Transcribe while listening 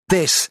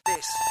This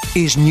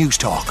is News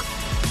Talk.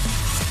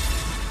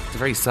 It's a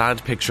very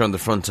sad picture on the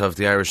front of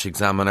the Irish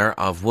Examiner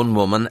of one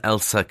woman,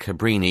 Elsa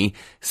Cabrini,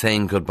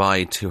 saying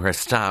goodbye to her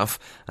staff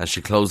as she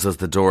closes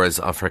the doors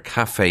of her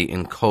cafe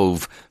in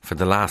Cove for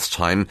the last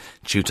time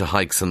due to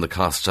hikes in the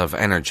cost of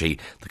energy.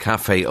 The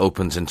cafe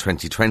opened in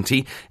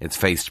 2020. It's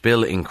faced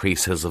bill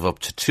increases of up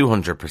to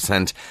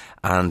 200%.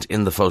 And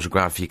in the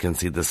photograph, you can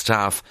see the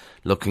staff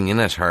looking in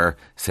at her,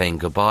 saying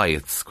goodbye.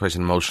 It's quite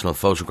an emotional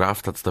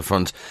photograph. That's the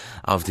front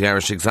of the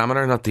Irish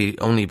Examiner. Not the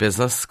only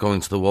business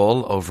going to the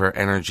wall over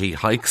energy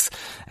hikes.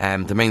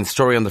 The main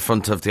story on the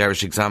front of the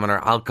Irish Examiner,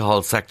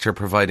 alcohol sector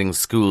providing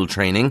school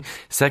training.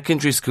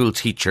 Secondary school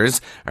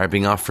teachers are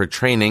being offered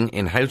training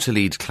in how to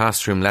lead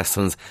classroom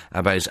lessons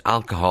about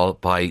alcohol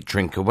by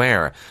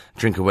DrinkAware.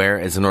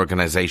 DrinkAware is an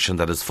organisation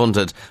that is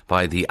funded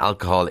by the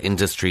alcohol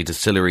industry,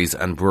 distilleries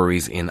and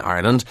breweries in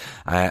Ireland.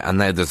 And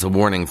now there's a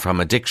warning from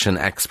addiction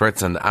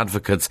experts and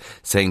advocates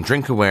saying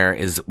DrinkAware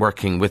is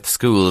working with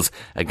schools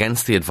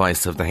against the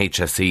advice of the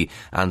HSE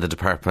and the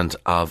Department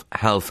of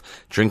Health.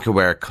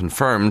 DrinkAware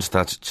confirmed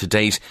that to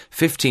date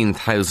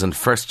 15,000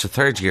 first to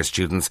third year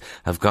students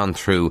have gone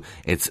through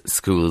its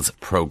schools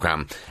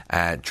programme.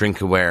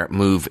 DrinkAware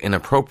move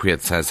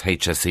inappropriate, says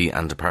HSE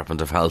and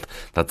Department of Health.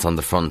 That's on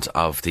the front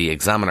of the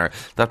Examiner.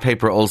 That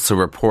paper also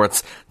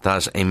reports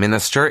that a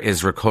minister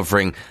is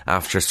recovering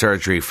after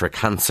surgery for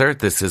cancer.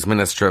 This is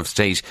Minister of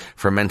State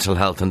for Mental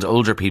Health and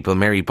Older People,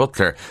 Mary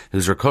Butler,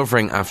 who's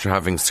recovering after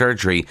having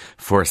surgery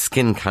for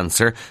skin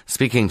cancer.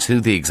 Speaking to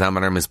the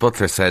Examiner, Ms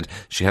Butler said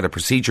she had a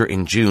procedure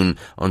in June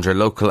under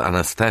local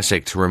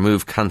anaesthetic to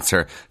remove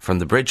cancer from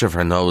the bridge of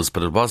her nose,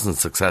 but it wasn't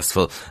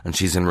successful, and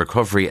she's in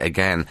recovery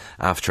again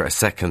after a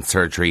second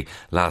surgery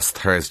last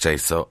Thursday.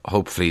 So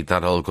hopefully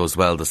that all goes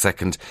well, the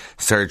second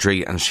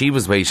surgery. And she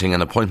was waiting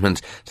an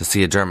appointment to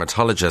see a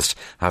dermatologist,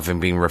 having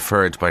been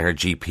referred by her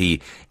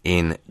GP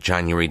in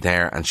January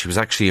there. And she was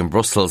actually in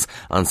Brussels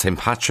on St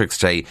Patrick's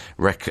Day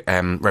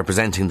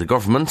representing the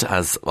government,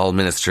 as all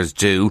ministers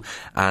do.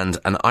 And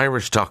an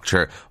Irish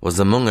doctor was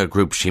among a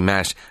group she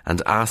met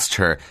and asked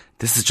her,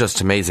 this is just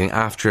amazing,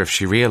 after if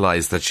she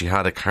realised that she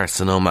had a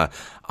carcinoma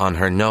on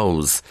her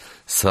nose.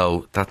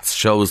 So that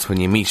shows when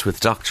you meet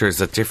with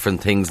doctors at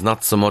different things,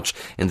 not so much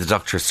in the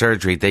doctor's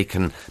surgery, they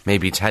can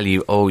maybe tell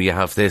you, oh, you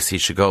have this, you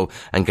should go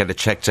and get it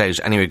checked out.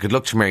 Anyway, good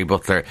luck to Mary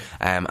Butler,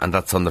 and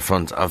that's on the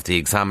front of the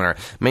Examiner.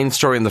 Main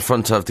story in the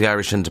front of the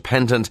Irish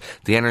Independent,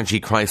 the energy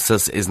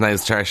crisis is now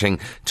starting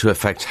to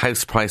affect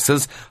house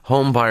prices.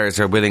 Home buyers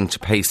are willing to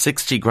pay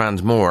 60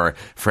 grand more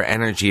for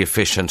energy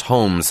efficient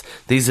homes.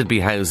 These would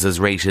be houses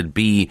rated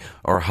B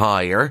or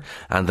higher,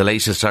 and the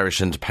latest Irish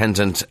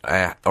Independent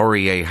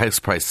REA house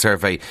price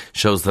survey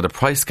shows that a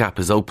price gap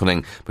is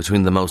opening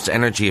between the most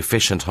energy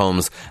efficient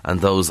homes and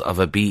those of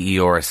a B, E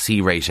or a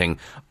C rating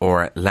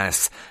or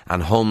less.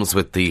 And homes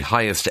with the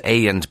highest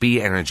A and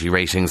B energy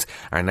ratings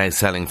are now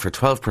selling for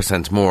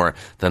 12% more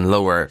than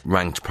lower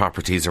ranked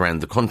properties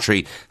around the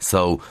country.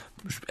 So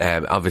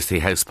obviously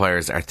house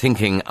buyers are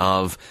thinking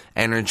of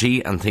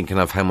energy and thinking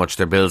of how much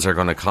their bills are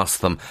going to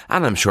cost them,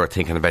 and I'm sure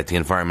thinking about the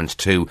environment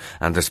too,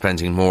 and they're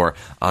spending more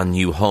on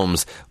new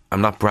homes. I'm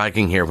not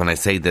bragging here when I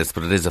say this,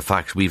 but it is a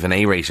fact. We've an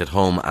A-rated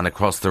home, and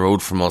across the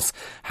road from us,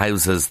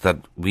 houses that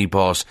we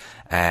bought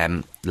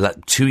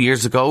 2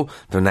 years ago,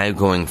 they're now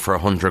going for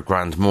 100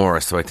 grand more.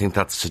 So I think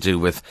that's to do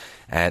with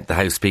the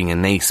house being a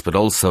NACE, but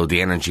also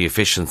the energy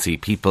efficiency.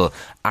 People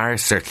are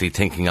certainly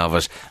thinking of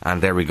it,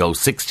 and there we go,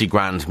 60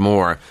 grand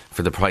more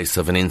for the price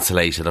of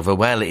a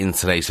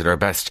well-insulated or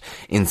best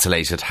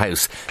insulated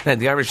house. Now,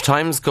 the Irish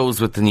Times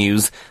goes with the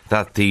news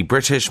that the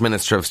British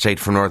Minister of State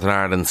for Northern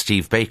Ireland,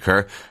 Steve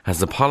Baker,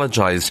 has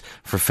apologised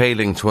for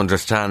failing to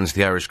understand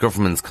the Irish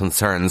government's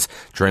concerns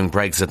during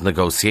Brexit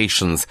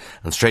negotiations,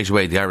 and straight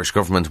away the Irish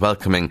government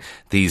welcoming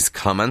these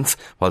comments,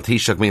 while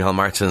Taoiseach Micheál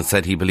Martin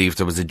said he believed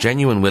there was a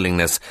genuine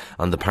willingness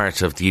on the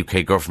part of the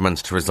UK government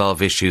to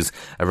resolve issues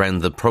around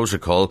the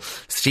protocol.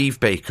 Steve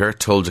Baker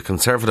told a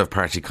Conservative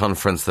Party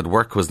conference that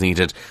work was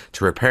needed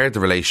to repair the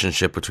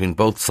relationship between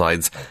both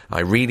sides. I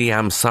really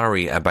am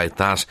sorry about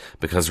that,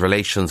 because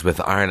relations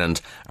with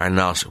Ireland are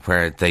not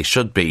where they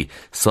should be.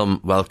 Some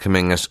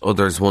welcoming it,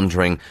 others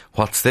wondering,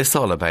 what's this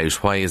all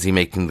about? Why is he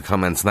making the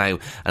comments now?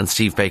 And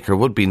Steve Baker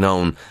would be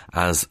known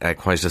as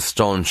quite a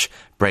staunch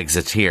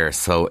Brexiteer,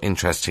 so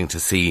interesting to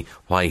see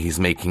why he's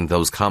making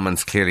those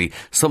comments. Clearly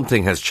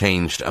something has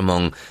changed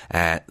among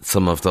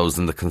some of those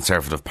in the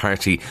Conservative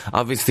Party.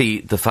 Obviously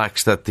the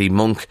fact that the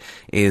monk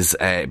is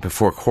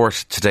before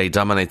court today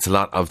dominates a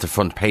lot of the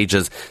front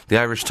pages. The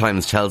Irish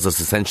Times tells us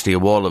essentially a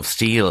wall of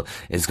steel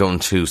is going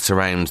to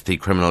surround the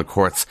criminal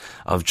courts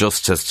of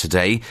justice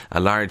today. A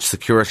large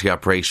security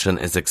operation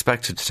is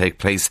expected to take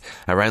place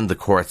around the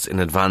courts in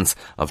advance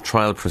of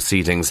trial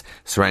proceedings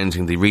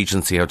surrounding the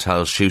Regency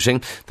Hotel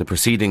shooting. The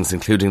proceedings proceedings,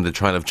 including the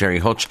trial of Gerry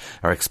Hutch,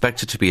 are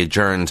expected to be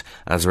adjourned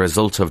as a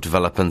result of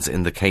developments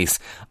in the case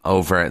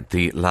over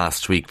the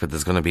last week. But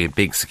there's going to be a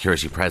big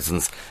security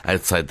presence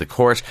outside the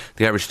court.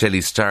 The Irish Daily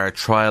Star: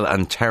 trial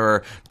and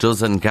terror.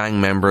 Dozen gang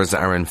members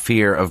are in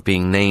fear of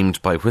being named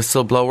by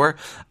whistleblower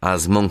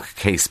as Monk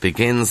case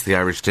begins. The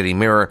Irish Daily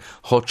Mirror: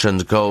 Hutch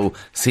and Go.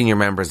 Senior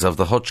members of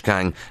the Hutch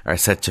gang are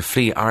set to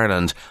flee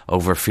Ireland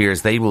over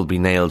fears they will be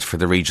nailed for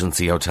the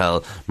Regency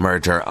Hotel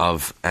murder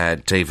of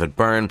David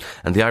Byrne.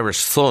 And the Irish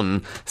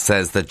Sun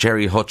says that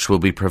Gerry Hutch will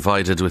be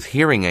provided with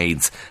hearing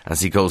aids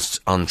as he goes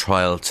on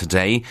trial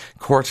today.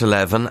 Court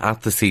 11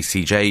 at the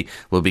CCJ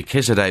will be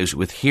kitted out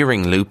with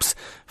hearing loops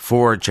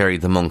for Gerry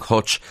the Monk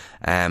Hutch,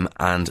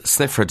 and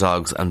sniffer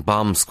dogs and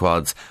bomb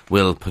squads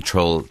will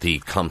patrol the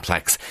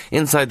complex.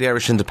 Inside the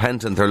Irish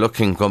Independent, they're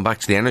looking, going back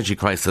to the energy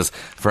crisis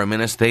for a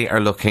minute, they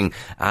are looking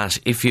at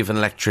if you have an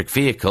electric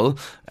vehicle,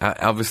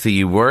 obviously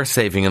you were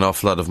saving an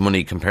awful lot of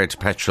money compared to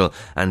petrol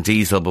and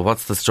diesel, but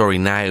what's the story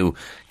now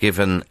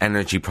given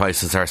energy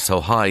prices are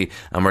so high?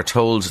 And we're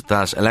told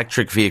that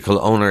electric vehicle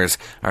owners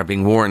are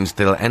being warned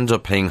they'll end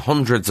up paying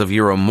hundreds of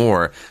euro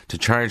more to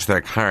charge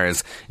their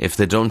cars if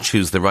they don't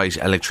choose the right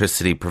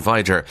electricity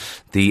provider.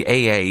 The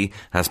AA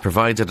has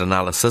provided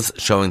analysis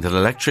showing that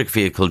electric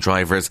vehicle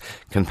drivers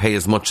can pay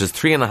as much as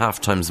 3.5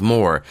 times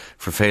more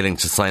for failing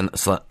to sign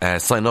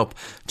up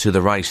to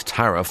the right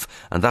tariff,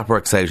 and that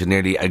works out at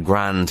nearly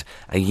 £1,000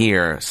 a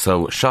year.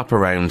 So shop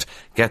around,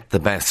 get the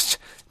best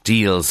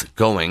deals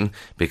going,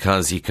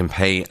 because you can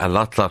pay a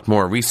lot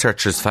more.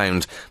 Researchers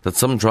found that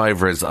some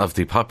drivers of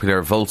the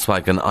popular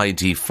Volkswagen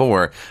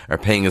ID4 are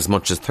paying as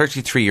much as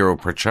 €33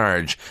 per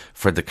charge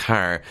for the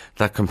car.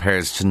 That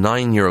compares to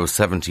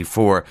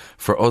 €9.74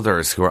 for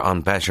others who are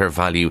on better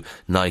value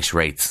night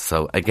rates.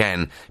 So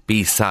again,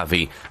 be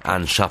savvy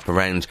and shop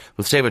around.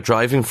 We'll stay with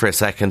driving for a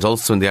second.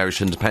 Also in the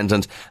Irish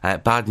Independent,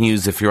 bad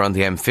news if you're on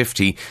the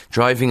M50.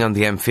 Driving on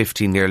the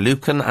M50 near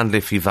Lucan and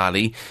Liffey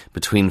Valley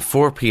between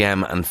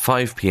 4pm and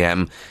 5pm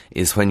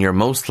is when you're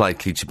most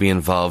likely to be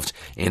involved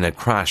in a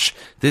crash.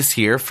 This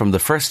year, from the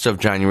 1st of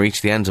January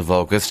to the end of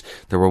August,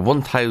 there were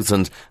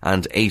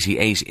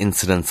 1,088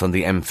 incidents on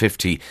the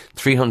M50.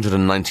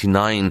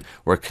 399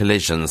 were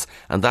collisions,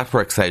 and that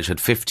works out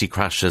at 50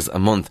 crashes a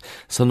month.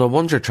 So no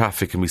wonder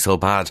traffic can be so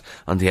bad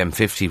on the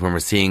M50 when we're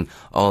seeing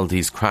all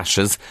these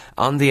crashes.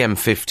 On the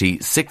M50,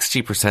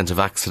 60% of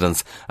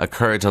accidents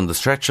occurred on the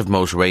stretch of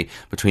motorway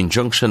between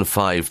Junction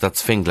 5,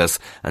 that's Finglas,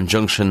 and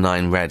Junction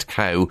 9, Red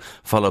Cow,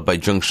 followed by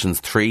Junctions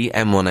 3,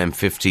 M1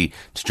 M50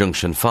 to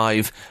Junction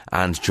 5,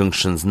 and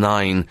Junctions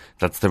 9,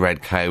 that's the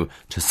Red Cow,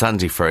 to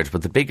Sandyford.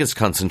 But the biggest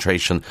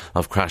concentration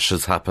of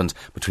crashes happened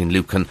between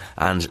Lucan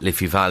and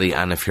Liffey Valley,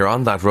 and if you're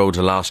on that road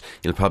a lot,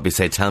 you'll probably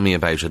say, tell me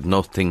about it.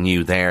 Nothing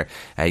new there.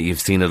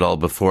 You've seen it all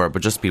before,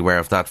 but just beware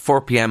of that.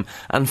 4pm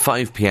and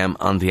 5pm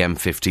on the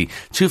M50.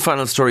 Two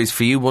final stories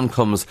for you. One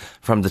comes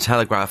from the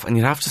Telegraph, and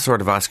you have to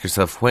sort of ask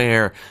yourself,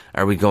 where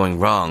are we going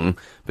wrong?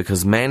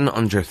 Because men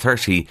under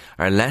 30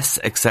 are less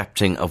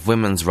accepting of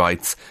women's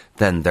rights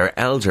than their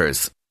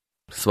elders.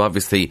 So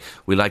obviously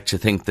we like to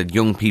think that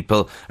young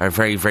people are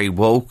very, very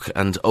woke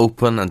and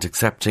open and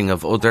accepting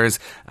of others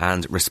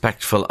and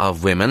respectful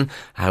of women.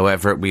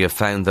 However, we have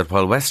found that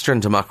while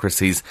Western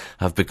democracies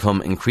have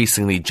become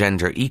increasingly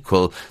gender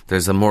equal,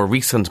 there's a more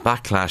recent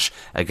backlash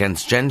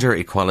against gender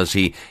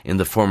equality in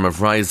the form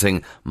of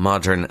rising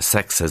modern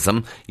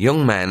sexism.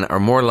 Young men are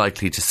more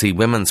likely to see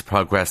women's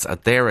progress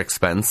at their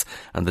expense,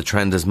 and the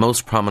trend is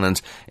most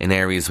prominent in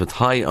areas with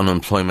high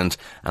unemployment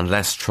and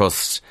less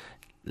trust,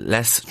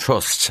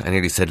 I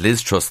nearly said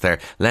Liz Truss there,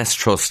 less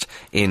trust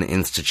in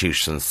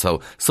institutions.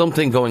 So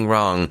something going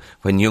wrong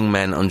when young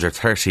men under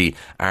 30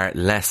 are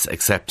less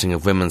accepting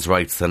of women's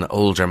rights than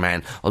older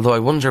men. Although I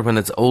wonder, when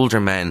it's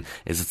older men,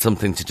 is it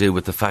something to do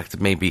with the fact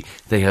that maybe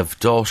they have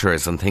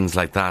daughters and things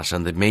like that,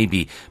 and they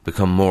maybe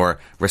become more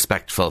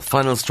respectful.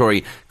 Final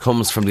story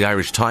comes from the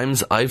Irish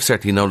Times. I've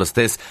certainly noticed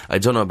this. I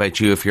don't know about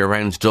you, if you're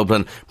around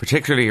Dublin,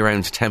 particularly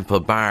around Temple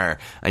Bar,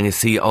 and you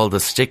see all the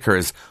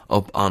stickers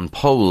up on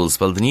poles.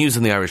 Well, the news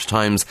in the Irish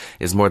Times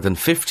is more than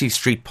 50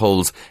 street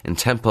poles in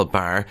Temple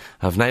Bar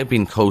have now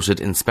been coated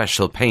in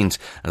special paint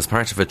as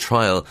part of a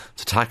trial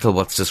to tackle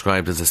what's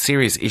described as a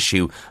serious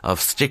issue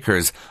of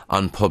stickers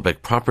on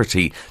public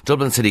property.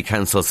 Dublin City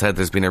Council said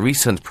there's been a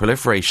recent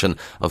proliferation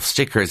of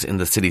stickers in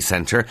the city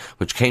centre,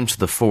 which came to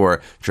the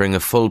fore during a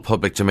full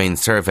public domain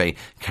survey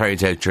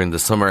carried out during the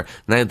summer.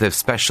 Now they've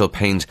special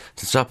paint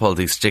to stop all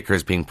these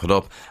stickers being put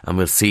up, and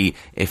we'll see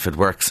if it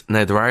works.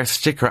 Now, there are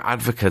sticker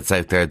advocates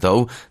out there,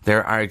 though.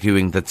 They're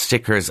arguing that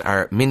stickers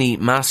are mini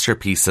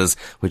masterpieces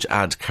which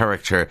add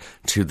character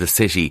to the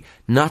city.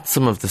 Not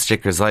some of the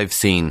stickers I've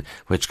seen,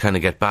 which kind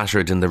of get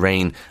battered in the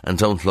rain and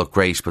don't look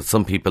great, but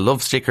some people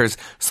love stickers,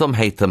 some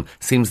hate them.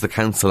 Seems the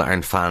council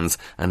aren't fans,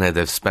 and now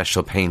they've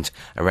special paint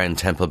around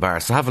Temple Bar.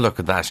 So have a look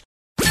at that.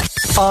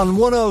 On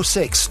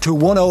 106 to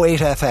 108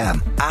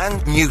 FM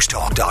and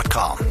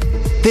newstalk.com.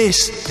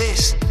 This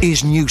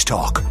is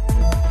Newstalk.